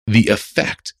the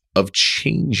effect of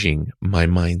changing my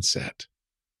mindset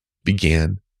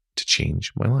began to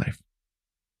change my life.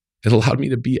 It allowed me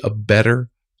to be a better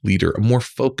leader, a more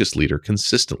focused leader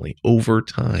consistently over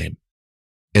time.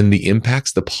 And the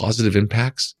impacts, the positive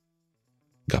impacts,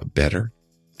 got better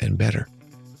and better.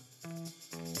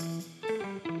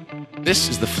 This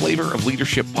is the Flavor of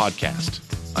Leadership podcast.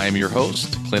 I am your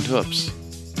host, Clint Hoops.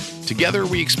 Together,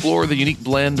 we explore the unique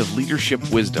blend of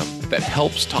leadership wisdom that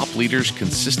helps top leaders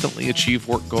consistently achieve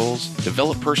work goals,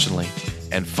 develop personally,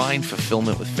 and find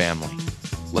fulfillment with family.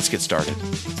 Let's get started.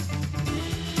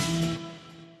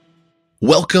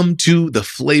 Welcome to the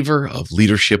Flavor of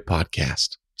Leadership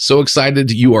podcast. So excited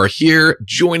you are here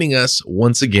joining us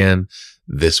once again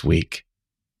this week.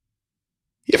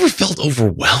 You ever felt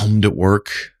overwhelmed at work?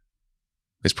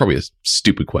 It's probably a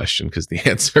stupid question because the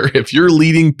answer, if you're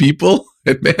leading people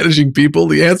and managing people,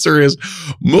 the answer is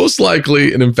most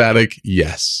likely an emphatic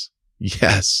yes.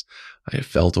 Yes, I have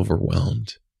felt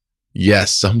overwhelmed.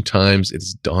 Yes, sometimes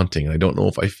it's daunting and I don't know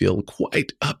if I feel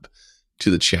quite up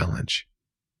to the challenge.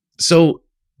 So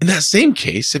in that same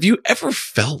case, have you ever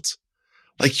felt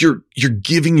like you're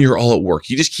giving your all at work?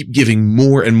 You just keep giving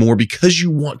more and more because you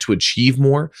want to achieve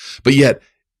more, but yet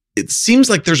it seems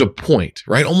like there's a point,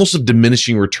 right? Almost of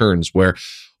diminishing returns where,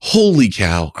 holy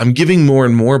cow, I'm giving more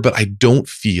and more, but I don't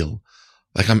feel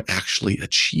like I'm actually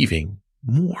achieving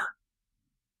more.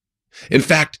 In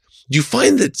fact, do you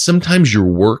find that sometimes your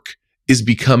work is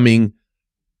becoming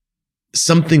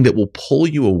something that will pull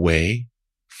you away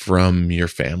from your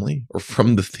family or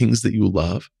from the things that you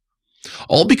love?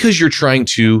 All because you're trying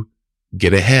to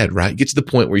get ahead, right? Get to the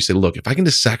point where you say, look, if I can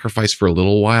just sacrifice for a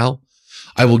little while,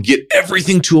 I will get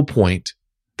everything to a point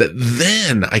that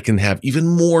then I can have even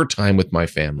more time with my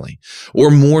family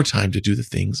or more time to do the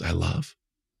things I love.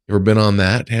 Ever been on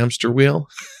that hamster wheel?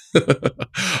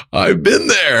 I've been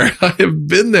there. I have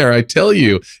been there. I tell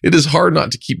you, it is hard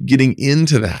not to keep getting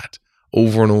into that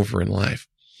over and over in life.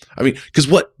 I mean, because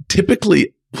what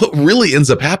really ends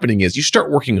up happening is you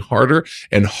start working harder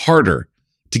and harder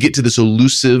to get to this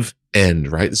elusive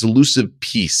end, right? This elusive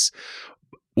piece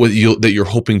that you're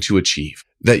hoping to achieve,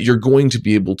 that you're going to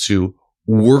be able to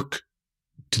work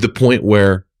to the point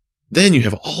where then you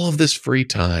have all of this free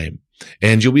time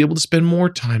and you'll be able to spend more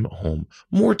time at home,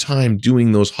 more time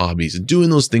doing those hobbies and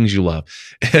doing those things you love.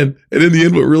 And in the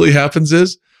end, what really happens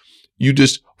is you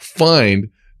just find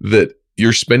that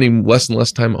you're spending less and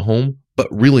less time at home, but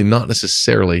really not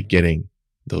necessarily getting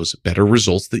those better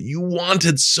results that you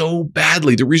wanted so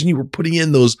badly. The reason you were putting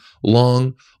in those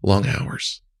long, long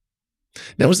hours.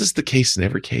 Now, is this the case in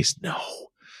every case? No.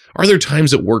 Are there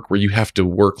times at work where you have to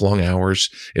work long hours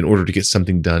in order to get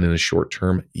something done in a short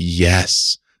term?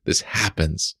 Yes, this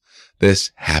happens.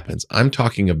 This happens. I'm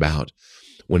talking about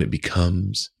when it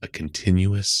becomes a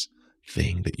continuous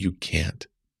thing that you can't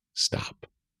stop.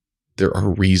 There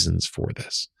are reasons for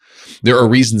this. There are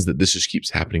reasons that this just keeps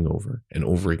happening over and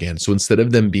over again. So instead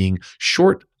of them being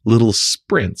short little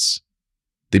sprints,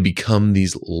 they become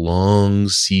these long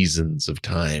seasons of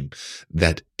time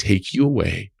that take you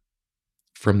away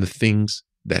from the things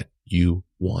that you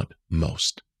want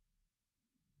most,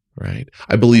 right?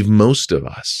 I believe most of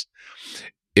us,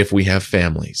 if we have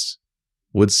families,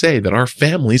 would say that our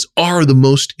families are the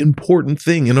most important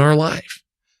thing in our life.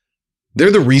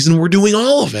 They're the reason we're doing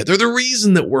all of it. They're the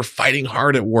reason that we're fighting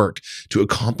hard at work to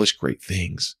accomplish great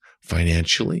things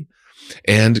financially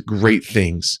and great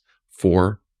things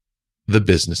for the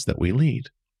business that we lead.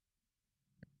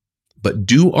 But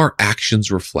do our actions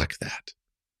reflect that,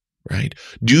 right?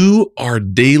 Do our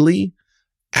daily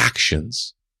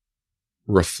actions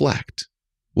reflect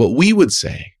what we would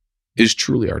say is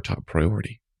truly our top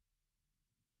priority?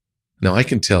 Now, I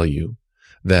can tell you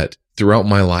that throughout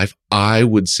my life, I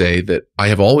would say that I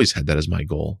have always had that as my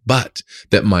goal, but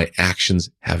that my actions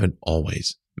haven't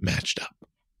always matched up.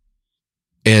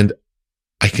 And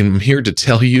I'm here to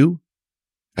tell you,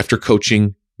 after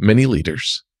coaching many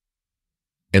leaders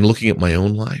and looking at my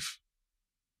own life,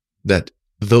 that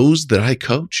those that I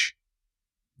coach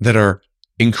that are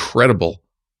incredible,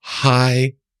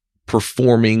 high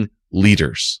performing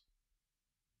leaders,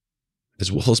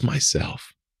 as well as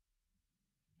myself,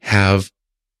 have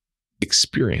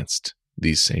experienced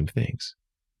these same things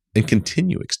and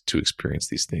continue to experience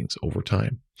these things over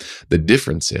time. The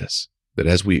difference is that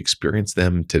as we experience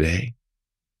them today,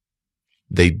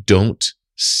 they don't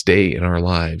stay in our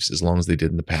lives as long as they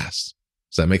did in the past.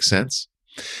 Does that make sense?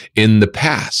 In the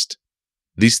past,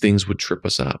 these things would trip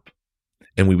us up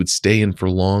and we would stay in for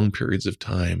long periods of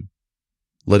time,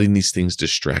 letting these things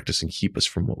distract us and keep us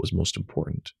from what was most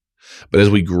important. But as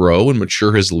we grow and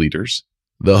mature as leaders,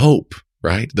 the hope,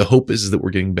 right? The hope is that we're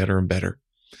getting better and better.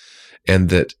 and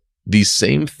that these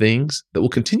same things that will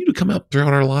continue to come up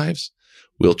throughout our lives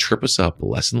will trip us up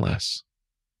less and less,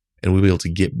 and we'll be able to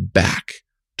get back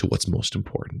to what's most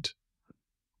important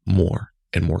more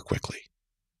and more quickly,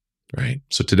 right?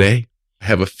 So today, I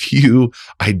have a few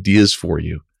ideas for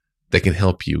you that can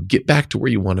help you get back to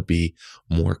where you want to be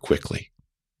more quickly.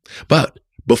 But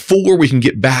before we can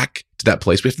get back to that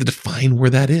place, we have to define where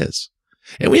that is.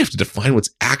 And we have to define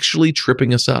what's actually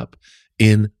tripping us up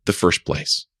in the first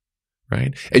place,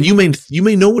 right? And you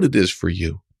may know what it is for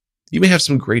you. You may have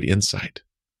some great insight.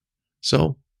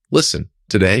 So listen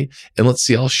today, and let's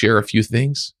see, I'll share a few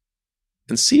things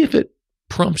and see if it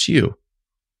prompts you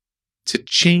to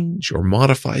change or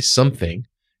modify something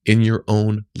in your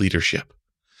own leadership,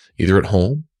 either at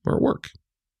home or at work.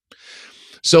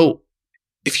 So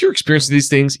if you're experiencing these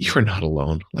things, you are not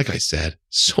alone. Like I said,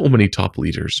 so many top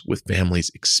leaders with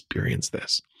families experience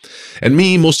this. And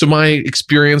me, most of my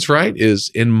experience, right, is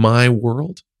in my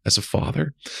world as a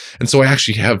father. And so I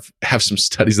actually have some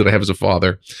studies that I have as a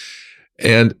father.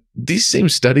 And these same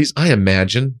studies, I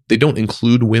imagine, they don't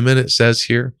include women, it says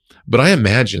here, but I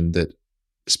imagine that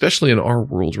especially in our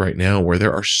world right now, where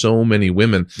there are so many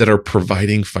women that are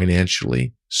providing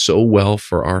financially so well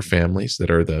for our families,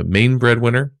 that are the main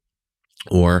breadwinner,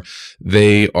 or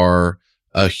they are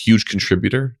a huge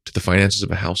contributor to the finances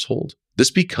of a household,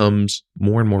 this becomes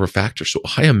more and more of a factor. So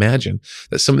I imagine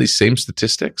that some of these same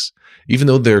statistics, even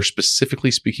though they're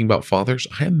specifically speaking about fathers,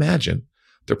 I imagine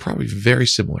they're probably very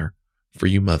similar for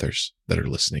you mothers that are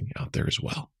listening out there as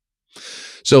well.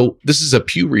 So this is a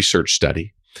Pew Research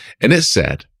study, and it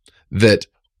said that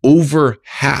over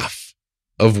half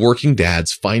of working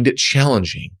dads find it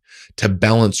challenging to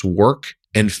balance work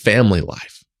and family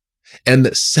life, and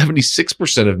that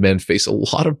 76% of men face a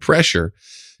lot of pressure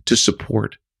to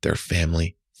support their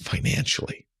family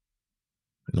financially.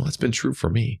 I know that's been true for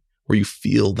me, where you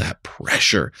feel that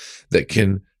pressure that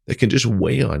can just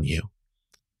weigh on you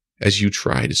as you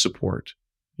try to support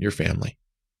your family.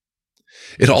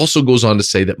 It also goes on to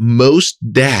say that most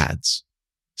dads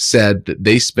said that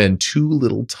they spend too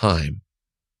little time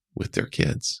with their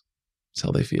kids. That's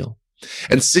how they feel.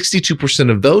 And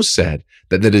 62% of those said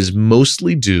that is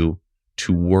mostly due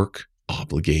to work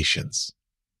obligations.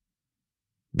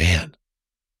 Man,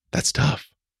 that's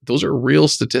tough. Those are real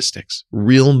statistics,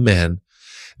 real men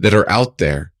that are out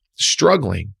there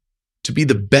struggling to be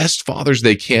the best fathers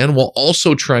they can while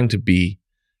also trying to be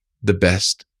the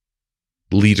best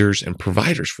leaders and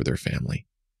providers for their family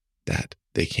that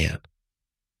they can.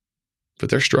 But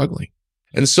they're struggling.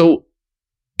 And so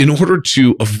in order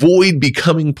to avoid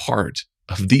becoming part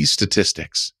of these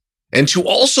statistics and to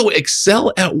also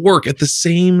excel at work at the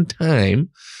same time,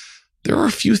 there are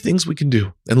a few things we can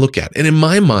do and look at. And in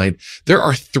my mind, there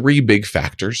are three big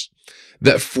factors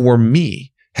that for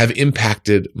me have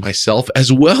impacted myself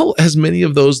as well as many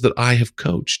of those that I have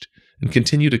coached and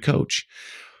continue to coach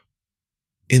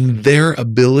in their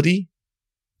ability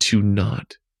to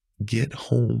not get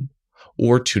home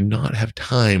or to not have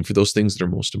time for those things that are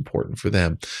most important for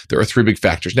them. There are three big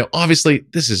factors. Now, obviously,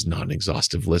 this is not an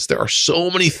exhaustive list. There are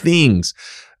so many things,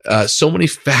 so many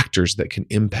factors that can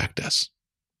impact us.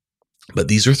 But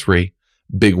these are three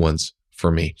big ones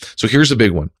for me. So here's a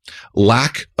big one: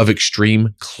 lack of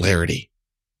extreme clarity,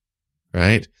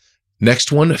 right?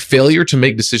 Next one, failure to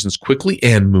make decisions quickly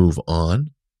and move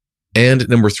on. And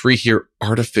number three here,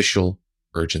 artificial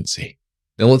urgency.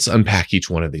 Now let's unpack each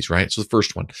one of these, right? So the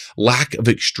first one, lack of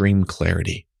extreme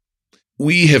clarity.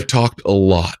 We have talked a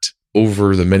lot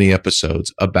over the many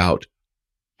episodes about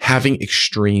having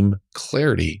extreme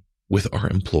clarity with our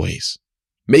employees,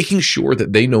 making sure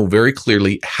that they know very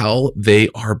clearly how they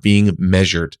are being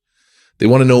measured. They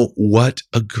want to know what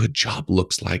a good job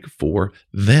looks like for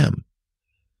them,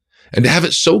 and to have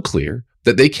it so clear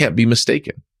that they can't be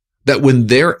mistaken, that when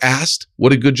they're asked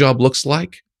what a good job looks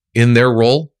like in their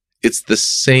role, it's the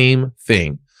same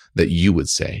thing that you would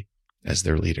say as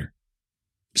their leader.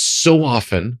 So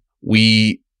often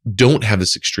we don't have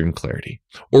this extreme clarity,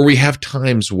 or we have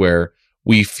times where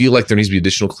we feel like there needs to be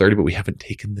additional clarity, but we haven't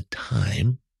taken the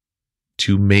time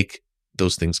to make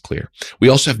those things clear. We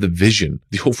also have the vision,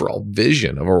 the overall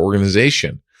vision of our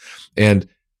organization. And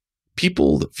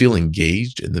people that feel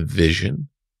engaged in the vision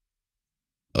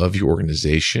of your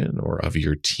organization or of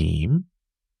your team,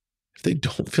 if they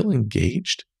don't feel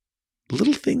engaged,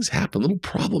 little things happen, little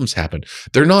problems happen.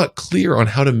 They're not clear on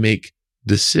how to make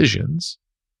decisions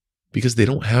because they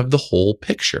don't have the whole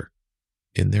picture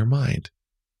in their mind.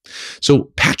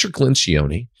 So Patrick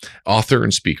Lencioni, author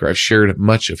and speaker, I've shared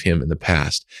much of him in the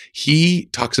past. He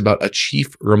talks about a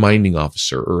chief reminding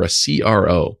officer, or a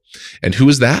CRO. And who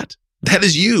is that? That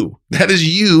is you. That is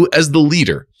you as the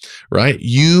leader, right?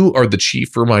 You are the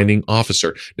chief reminding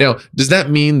officer. Now, does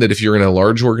that mean that if you're in a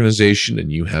large organization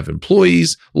and you have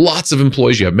employees, lots of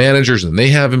employees, you have managers and they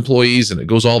have employees, and it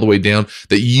goes all the way down,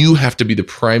 that you have to be the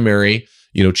primary,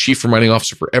 chief reminding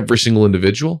officer for every single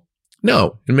individual?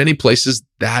 No, in many places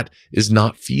that is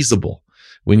not feasible.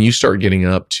 When you start getting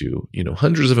up to,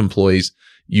 hundreds of employees,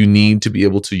 you need to be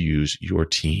able to use your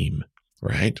team,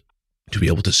 right? To be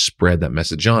able to spread that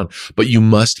message on. But you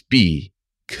must be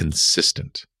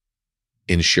consistent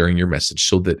in sharing your message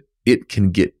so that it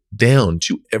can get down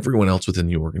to everyone else within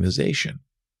the organization.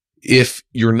 If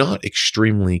you're not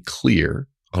extremely clear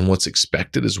on what's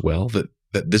expected as well, that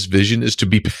this vision is to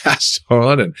be passed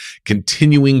on, and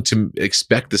continuing to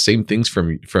expect the same things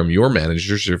from your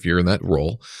managers, if you're in that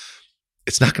role,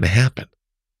 it's not going to happen.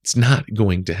 It's not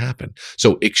going to happen.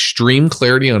 So extreme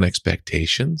clarity on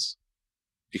expectations,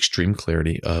 extreme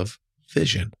clarity of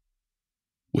vision.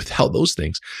 Without those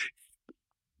things,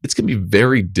 it's going to be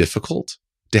very difficult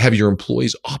to have your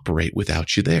employees operate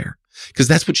without you there, because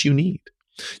that's what you need.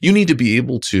 You need to be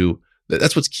able to,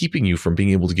 that's what's keeping you from being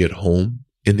able to get home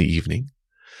in the evening,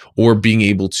 or being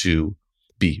able to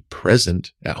be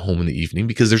present at home in the evening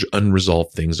because there's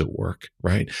unresolved things at work,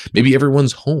 right? Maybe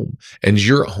everyone's home and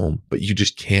you're at home, but you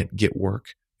just can't get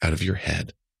work out of your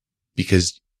head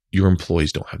because your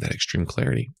employees don't have that extreme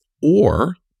clarity.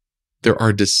 Or there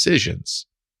are decisions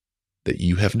that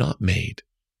you have not made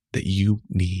that you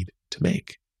need to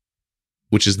make,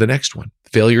 which is the next one.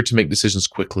 Failure to make decisions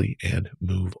quickly and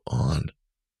move on.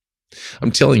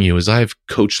 I'm telling you, as I've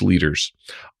coached leaders,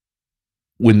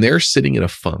 when they're sitting in a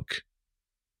funk,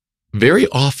 very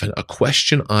often a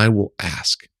question I will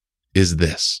ask is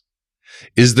this: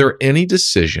 is there any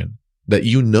decision that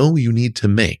you know you need to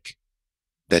make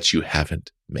that you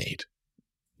haven't made?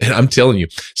 And I'm telling you,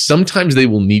 sometimes they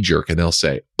will knee jerk and they'll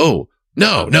say, oh,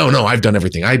 no, I've done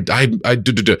everything. I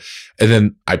do. And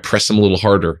then I press them a little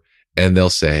harder and they'll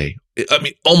say,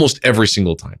 almost every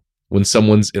single time when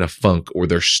someone's in a funk or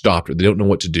they're stopped or they don't know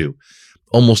what to do,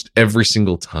 almost every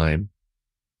single time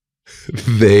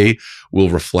they will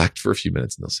reflect for a few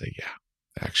minutes and they'll say,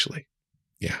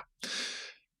 yeah,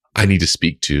 I need to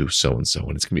speak to so-and-so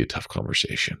and it's going to be a tough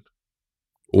conversation.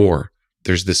 Or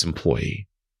there's this employee,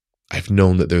 I've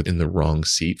known that they're in the wrong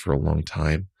seat for a long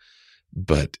time,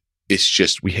 but it's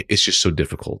just so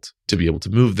difficult to be able to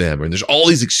move them. And there's all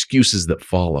these excuses that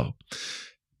follow,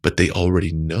 but they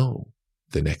already know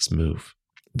the next move.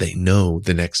 They know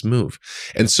the next move.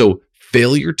 And so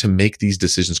failure to make these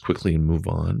decisions quickly and move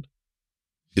on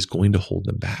is going to hold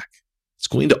them back. It's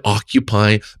going to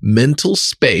occupy mental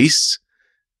space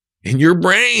in your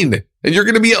brain, and you're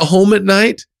going to be at home at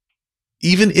night.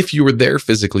 Even if you were there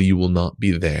physically, you will not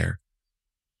be there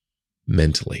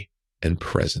mentally and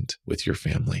present with your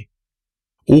family.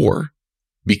 Or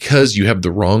because you have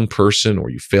the wrong person or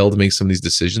you fail to make some of these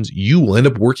decisions, you will end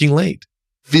up working late,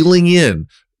 filling in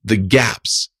the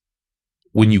gaps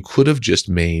when you could have just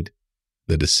made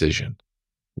the decision,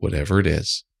 whatever it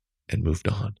is, and moved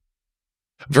on.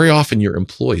 Very often your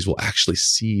employees will actually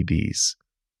see these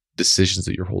decisions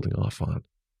that you're holding off on,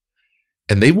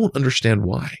 and they won't understand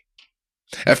why.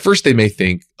 At first they may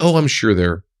think, oh, I'm sure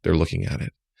they're looking at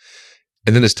it.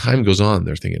 And then as time goes on,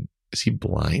 they're thinking, is he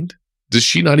blind? Does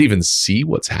she not even see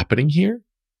what's happening here?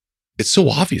 It's so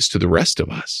obvious to the rest of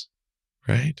us,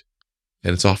 right?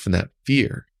 And it's often that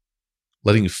fear,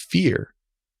 letting fear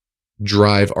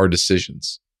drive our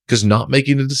decisions, because not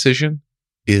making a decision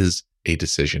is a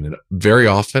decision. And very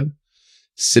often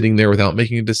sitting there without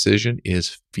making a decision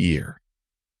is fear,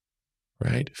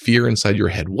 right? Fear inside your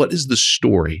head. What is the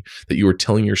story that you are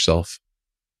telling yourself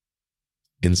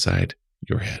inside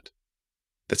your head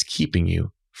that's keeping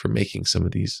you from making some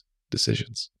of these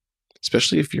decisions?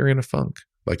 Especially if you're in a funk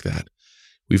like that.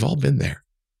 We've all been there.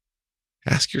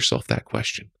 Ask yourself that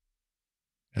question.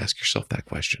 Ask yourself that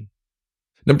question.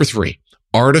 Number 3,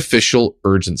 artificial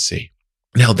urgency.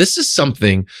 Now, this is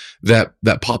something that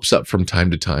pops up from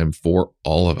time to time for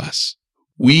all of us.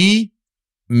 We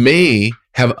may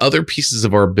have other pieces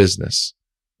of our business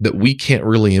that we can't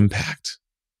really impact,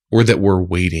 or that we're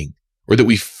waiting, or that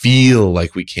we feel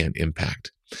like we can't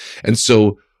impact. And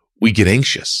so we get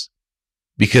anxious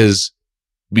because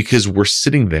we're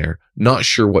sitting there not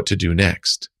sure what to do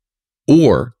next.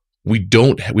 Or we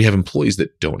have employees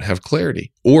that don't have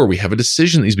clarity, or we have a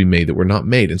decision that needs to be made that we're not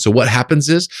made. And so what happens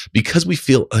is, because we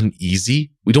feel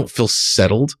uneasy, we don't feel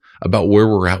settled about where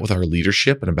we're at with our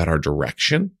leadership and about our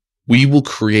direction, we will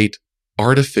create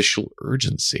artificial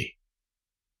urgency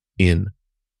in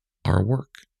our work.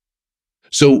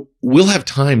 So we'll have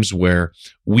times where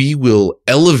we will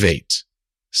elevate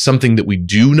something that we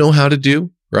do know how to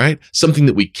do, right? Something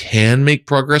that we can make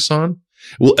progress on.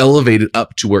 We'll elevate it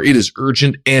up to where it is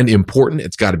urgent and important.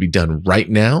 It's got to be done right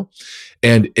now.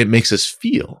 And it makes us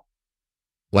feel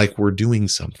like we're doing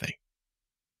something,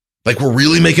 like we're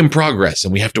really making progress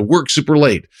and we have to work super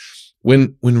late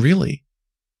when really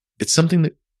it's something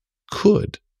that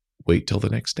could wait till the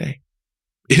next day.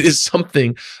 It is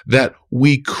something that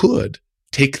we could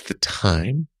take the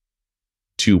time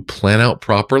to plan out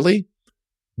properly,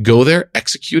 go there,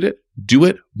 execute it, do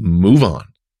it, move on,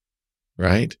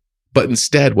 right? But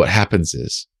instead, what happens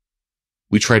is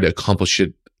we try to accomplish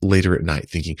it later at night,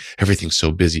 thinking everything's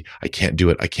so busy. I can't do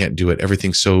it. I can't do it.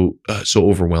 Everything's so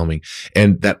overwhelming.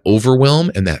 And that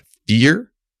overwhelm and that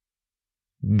fear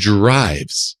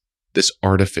drives this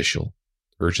artificial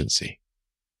urgency.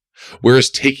 Whereas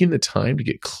taking the time to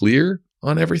get clear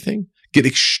on everything, get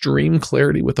extreme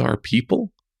clarity with our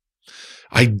people,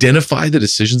 identify the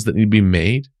decisions that need to be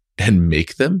made and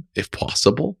make them if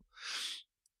possible,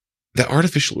 that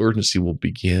artificial urgency will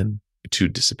begin to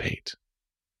dissipate.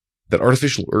 That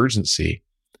artificial urgency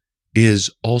is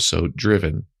also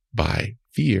driven by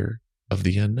fear of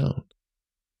the unknown,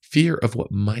 fear of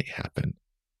what might happen.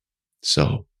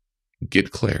 So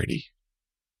get clarity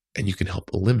and you can help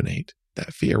eliminate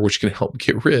that fear, which can help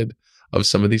get rid of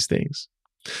some of these things.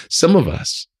 Some of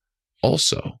us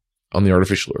also on the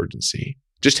artificial urgency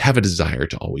just have a desire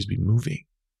to always be moving.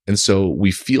 And so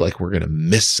we feel like we're going to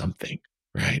miss something,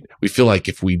 right? We feel like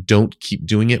if we don't keep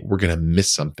doing it, we're going to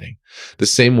miss something. The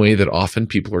same way that often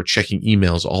people are checking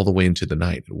emails all the way into the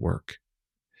night at work.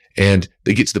 And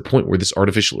they get to the point where this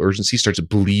artificial urgency starts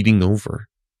bleeding over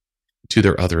to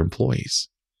their other employees.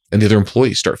 And the other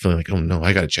employees start feeling like, oh no,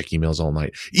 I got to check emails all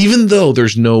night, even though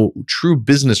there's no true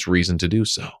business reason to do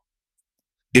so.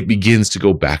 It begins to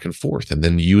go back and forth. And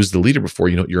then you as the leader, before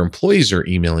you know it, your employees are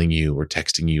emailing you or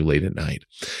texting you late at night.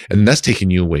 And that's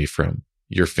taking you away from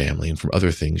your family and from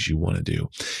other things you want to do.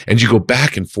 And you go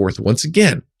back and forth. Once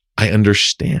again, I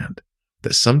understand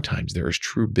that sometimes there is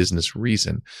true business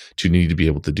reason to need to be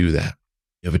able to do that.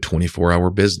 You have a 24-hour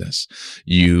business.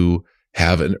 You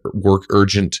have a work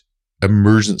urgent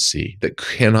emergency that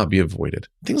cannot be avoided.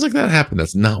 Things like that happen.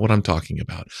 That's not what I'm talking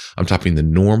about. I'm talking the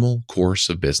normal course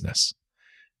of business.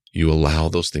 You allow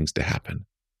those things to happen.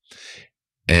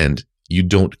 And you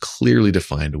don't clearly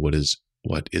define what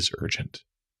is urgent.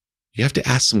 You have to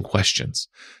ask some questions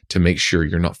to make sure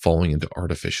you're not falling into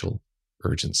artificial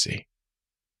urgency.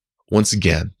 Once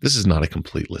again, this is not a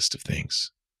complete list of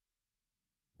things,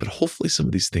 but hopefully some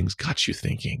of these things got you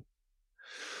thinking.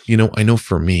 I know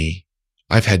for me,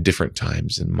 I've had different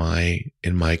times in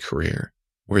my career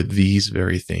where these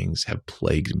very things have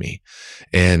plagued me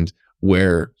and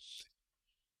where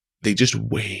they just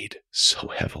weighed so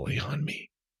heavily on me.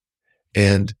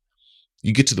 And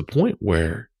you get to the point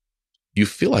where you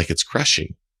feel like it's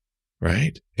crushing,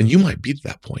 right? And you might be at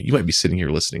that point. You might be sitting here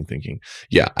listening, thinking,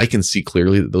 yeah, I can see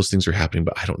clearly that those things are happening,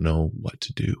 but I don't know what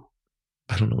to do.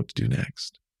 I don't know what to do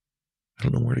next. I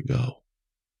don't know where to go.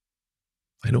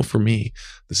 I know for me,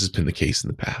 this has been the case in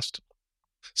the past.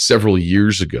 Several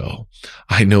years ago,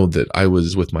 I know that I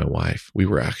was with my wife. We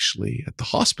were actually at the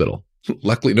hospital.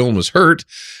 Luckily, no one was hurt.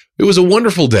 It was a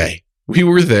wonderful day. We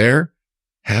were there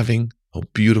having a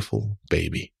beautiful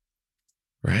baby,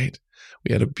 right?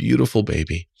 We had a beautiful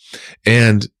baby.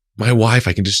 And my wife,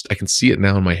 I can see it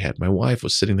now in my head. My wife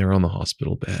was sitting there on the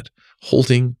hospital bed,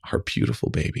 holding our beautiful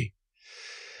baby.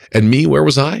 And me, where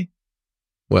was I?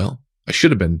 Well, I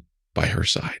should have been by her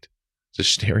side,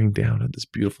 just staring down at this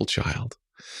beautiful child.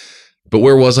 But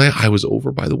where was I? I was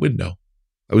over by the window.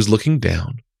 I was looking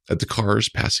down at the cars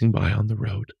passing by on the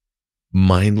road,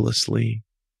 mindlessly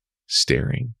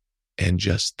staring and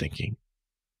just thinking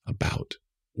about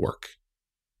work.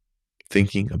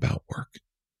 Thinking about work.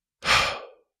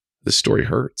 This story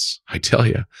hurts. I tell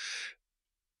you,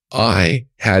 I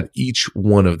had each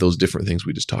one of those different things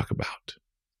we just talked about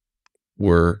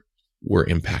were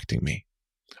impacting me.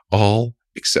 All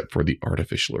except for the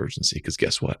artificial urgency, because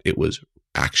guess what? It was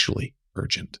actually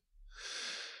urgent.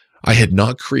 I had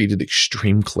not created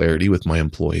extreme clarity with my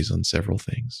employees on several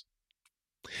things.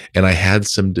 And I had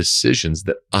some decisions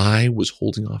that I was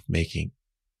holding off making,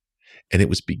 and it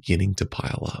was beginning to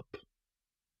pile up.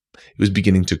 It was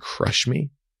beginning to crush me,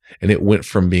 and it went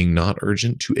from being not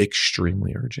urgent to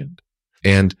extremely urgent.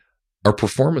 And our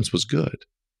performance was good,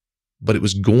 but it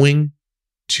was going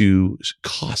to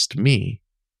cost me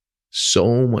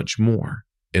so much more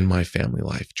in my family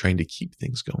life trying to keep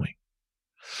things going.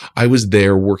 I was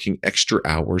there working extra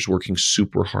hours, working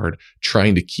super hard,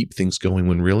 trying to keep things going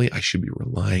when really I should be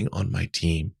relying on my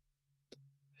team.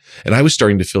 And I was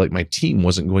starting to feel like my team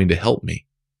wasn't going to help me.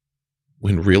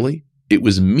 when really it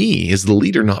was me as the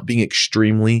leader not being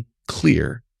extremely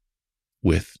clear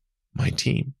with my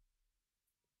team.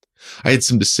 I had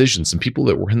some decisions, some people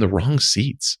that were in the wrong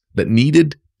seats that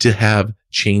needed to have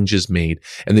changes made,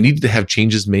 and they needed to have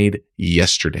changes made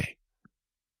yesterday.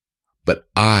 But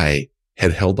I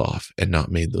had held off and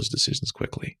not made those decisions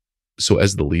quickly. So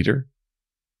as the leader,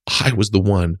 I was the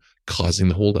one causing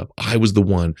the holdup. I was the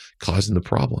one causing the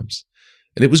problems.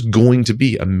 And it was going to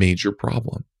be a major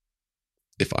problem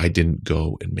if I didn't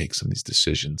go and make some of these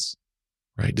decisions,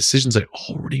 right? Decisions I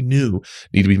already knew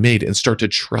need to be made, and start to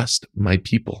trust my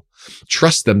people.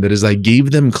 Trust them that as I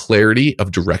gave them clarity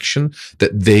of direction,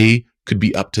 that they could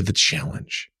be up to the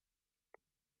challenge.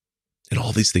 And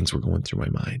all these things were going through my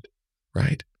mind,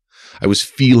 right? I was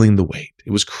feeling the weight.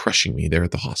 It was crushing me there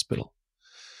at the hospital.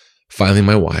 Finally,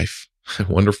 my wife, my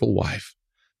wonderful wife,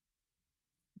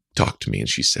 talked to me and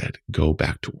she said, go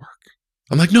back to work.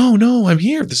 I'm like, no, I'm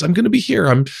here. I'm going to be here.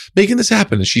 I'm making this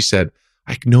happen. And she said,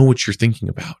 I know what you're thinking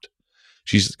about.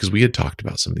 Because we had talked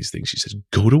about some of these things. She said,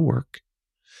 go to work,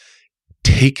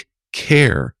 take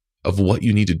care of what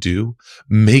you need to do,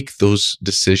 make those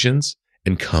decisions,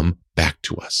 and come back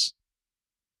to us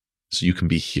so you can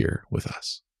be here with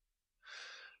us.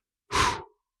 Whew,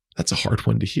 that's a hard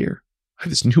one to hear. I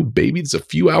have this new baby that's a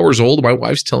few hours old. My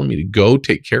wife's telling me to go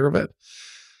take care of it,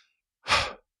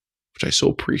 which I so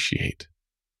appreciate.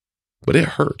 But it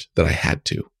hurt that I had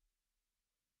to.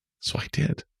 So I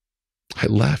did. I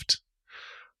left.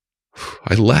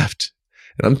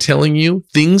 And I'm telling you,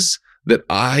 things that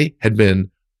I had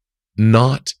been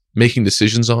not making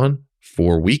decisions on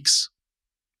for weeks,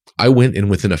 I went and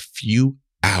within a few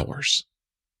hours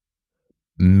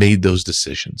made those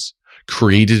decisions,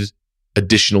 created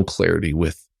additional clarity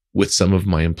with some of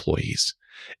my employees,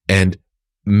 and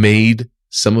made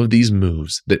some of these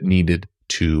moves that needed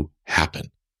to happen.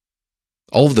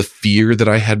 All of the fear that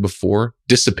I had before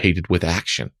dissipated with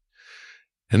action.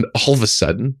 And all of a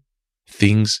sudden,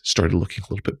 things started looking a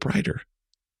little bit brighter.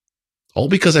 All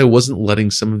because I wasn't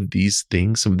letting some of these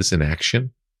things, some of this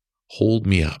inaction, hold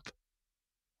me up.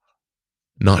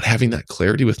 Not having that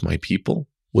clarity with my people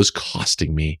was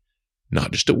costing me,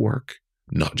 not just at work,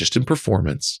 not just in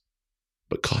performance,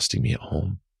 but costing me at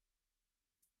home.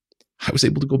 I was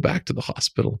able to go back to the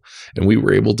hospital, and we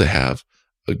were able to have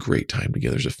a great time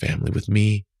together as a family, with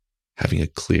me having a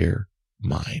clear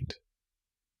mind,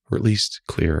 or at least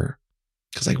clearer,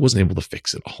 because I wasn't able to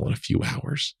fix it all in a few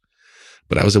hours,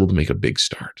 but I was able to make a big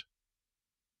start.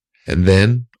 And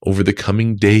then over the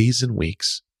coming days and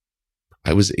weeks,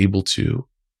 I was able to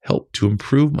help to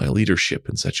improve my leadership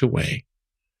in such a way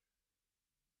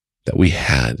that we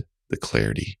had the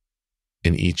clarity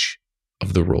in each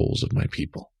of the roles of my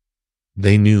people.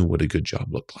 They knew what a good job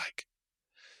looked like.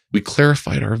 We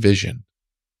clarified our vision.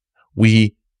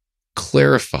 We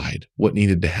clarified what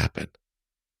needed to happen.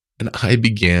 And I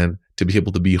began to be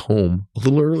able to be home a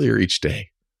little earlier each day,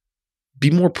 be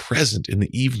more present in the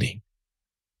evening.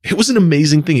 It was an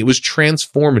amazing thing. It was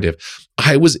transformative.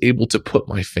 I was able to put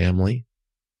my family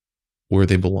where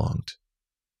they belonged,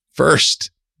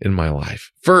 first in my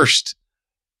life, first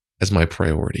as my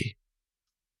priority.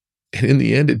 And in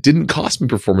the end, it didn't cost me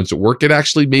performance at work. It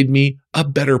actually made me a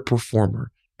better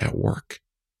performer at work.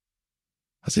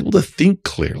 I was able to think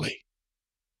clearly.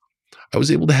 I was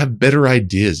able to have better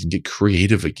ideas and get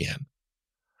creative again.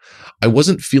 I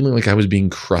wasn't feeling like I was being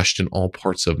crushed in all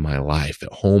parts of my life,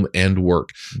 at home and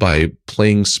work, by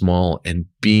playing small and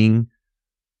being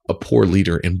a poor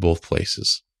leader in both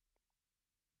places.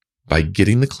 By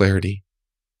getting the clarity,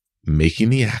 making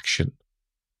the action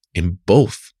in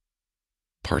both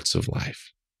parts of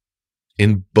life,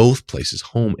 in both places,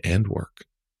 home and work,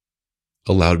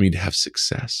 allowed me to have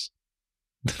success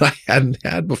that I hadn't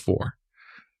had before.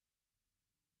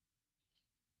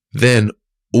 Then,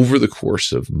 over the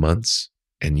course of months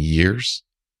and years,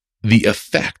 the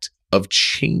effect of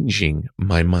changing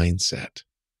my mindset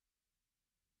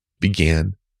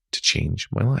began to change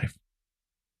my life.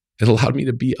 It allowed me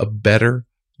to be a better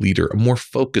leader, a more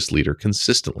focused leader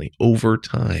consistently over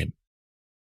time.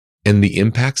 And the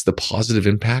impacts, the positive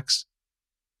impacts,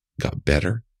 got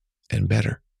better and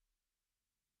better.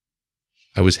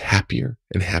 I was happier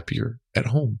and happier at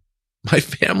home. My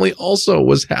family also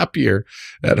was happier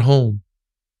at home.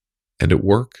 And at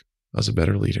work, I was a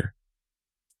better leader.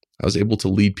 I was able to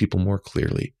lead people more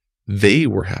clearly. They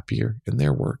were happier in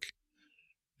their work.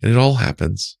 And it all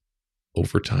happens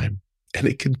over time. And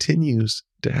it continues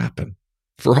to happen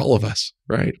for all of us,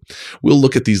 right? We'll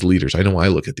look at these leaders. I know I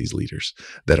look at these leaders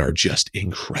that are just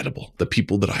incredible, the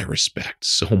people that I respect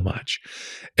so much.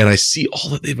 And I see all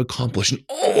that they've accomplished and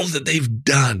all that they've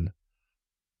done.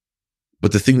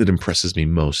 But the thing that impresses me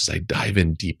most as I dive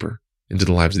in deeper into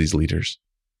the lives of these leaders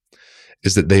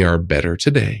is that they are better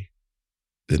today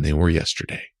than they were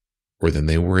yesterday, or than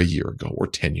they were a year ago, or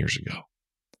 10 years ago.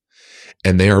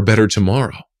 And they are better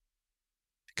tomorrow,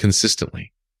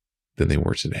 consistently, than they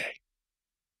were today.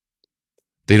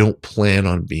 They don't plan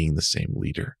on being the same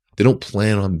leader. They don't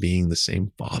plan on being the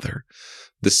same father,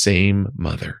 the same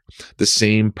mother, the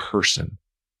same person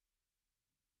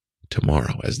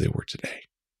tomorrow as they were today.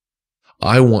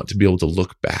 I want to be able to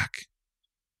look back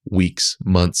weeks,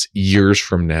 months, years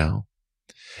from now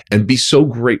and be so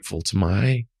grateful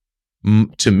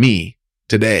to me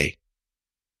today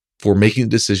for making the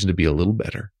decision to be a little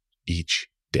better each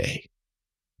day,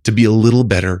 to be a little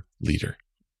better leader,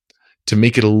 to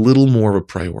make it a little more of a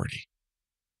priority,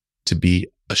 to be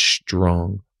a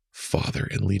strong father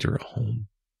and leader at home,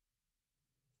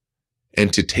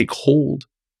 and to take hold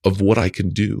of what I can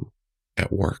do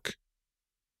at work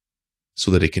so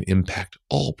that it can impact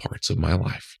all parts of my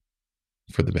life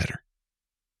for the better.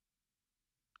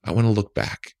 I want to look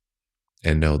back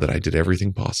and know that I did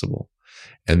everything possible,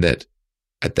 and that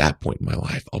at that point in my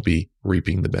life, I'll be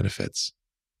reaping the benefits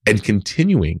and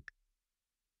continuing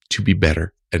to be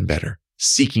better and better,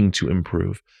 seeking to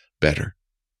improve better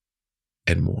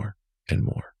and more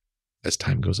as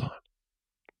time goes on.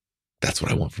 That's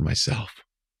what I want for myself.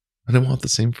 And I want the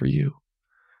same for you.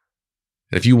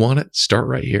 And if you want it, start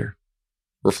right here.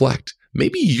 Reflect.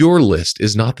 Maybe your list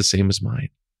is not the same as mine,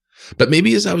 but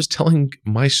maybe as I was telling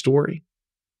my story,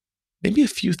 maybe a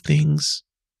few things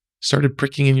started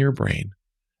pricking in your brain.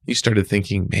 You started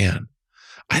thinking, man,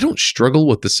 I don't struggle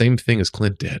with the same thing as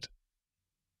Clint did,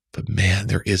 but man,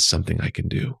 there is something I can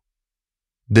do.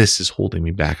 This is holding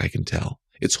me back, I can tell.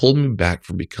 It's holding me back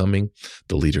from becoming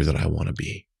the leader that I want to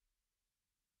be.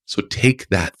 So take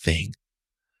that thing.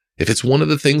 If it's one of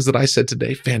the things that I said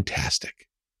today, fantastic.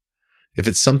 If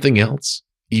it's something else,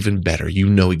 even better. You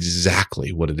know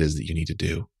exactly what it is that you need to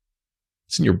do.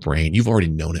 It's in your brain. You've already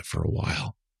known it for a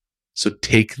while. So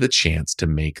take the chance to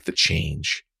make the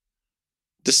change.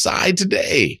 Decide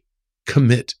today.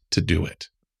 Commit to do it.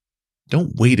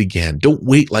 Don't wait again. Don't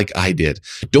wait like I did.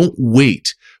 Don't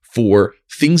wait for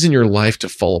things in your life to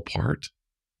fall apart,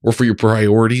 or for your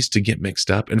priorities to get mixed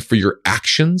up, and for your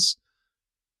actions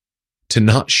to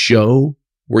not show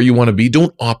where you want to be.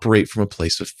 Don't operate from a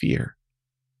place of fear.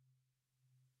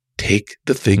 Take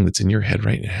the thing that's in your head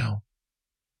right now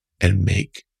and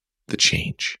make the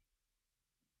change.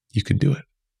 You can do it.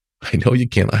 I know you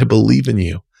can. I believe in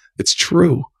you. It's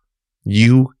true.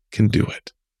 You can do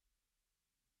it.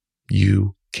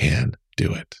 You can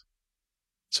do it.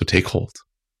 So take hold.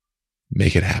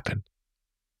 Make it happen.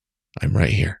 I'm right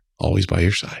here, always by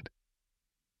your side.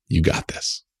 You got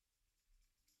this.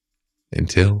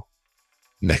 Until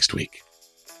next week.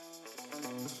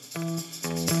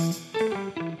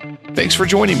 Thanks for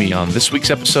joining me on this week's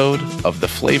episode of the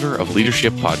Flavor of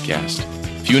Leadership podcast.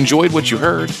 If you enjoyed what you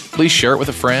heard, please share it with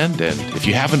a friend. And if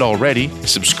you haven't already,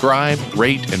 subscribe,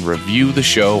 rate, and review the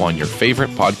show on your favorite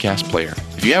podcast player.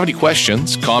 If you have any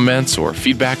questions, comments, or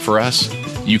feedback for us,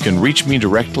 you can reach me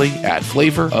directly at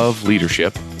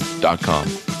flavorofleadership.com.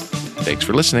 Thanks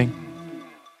for listening.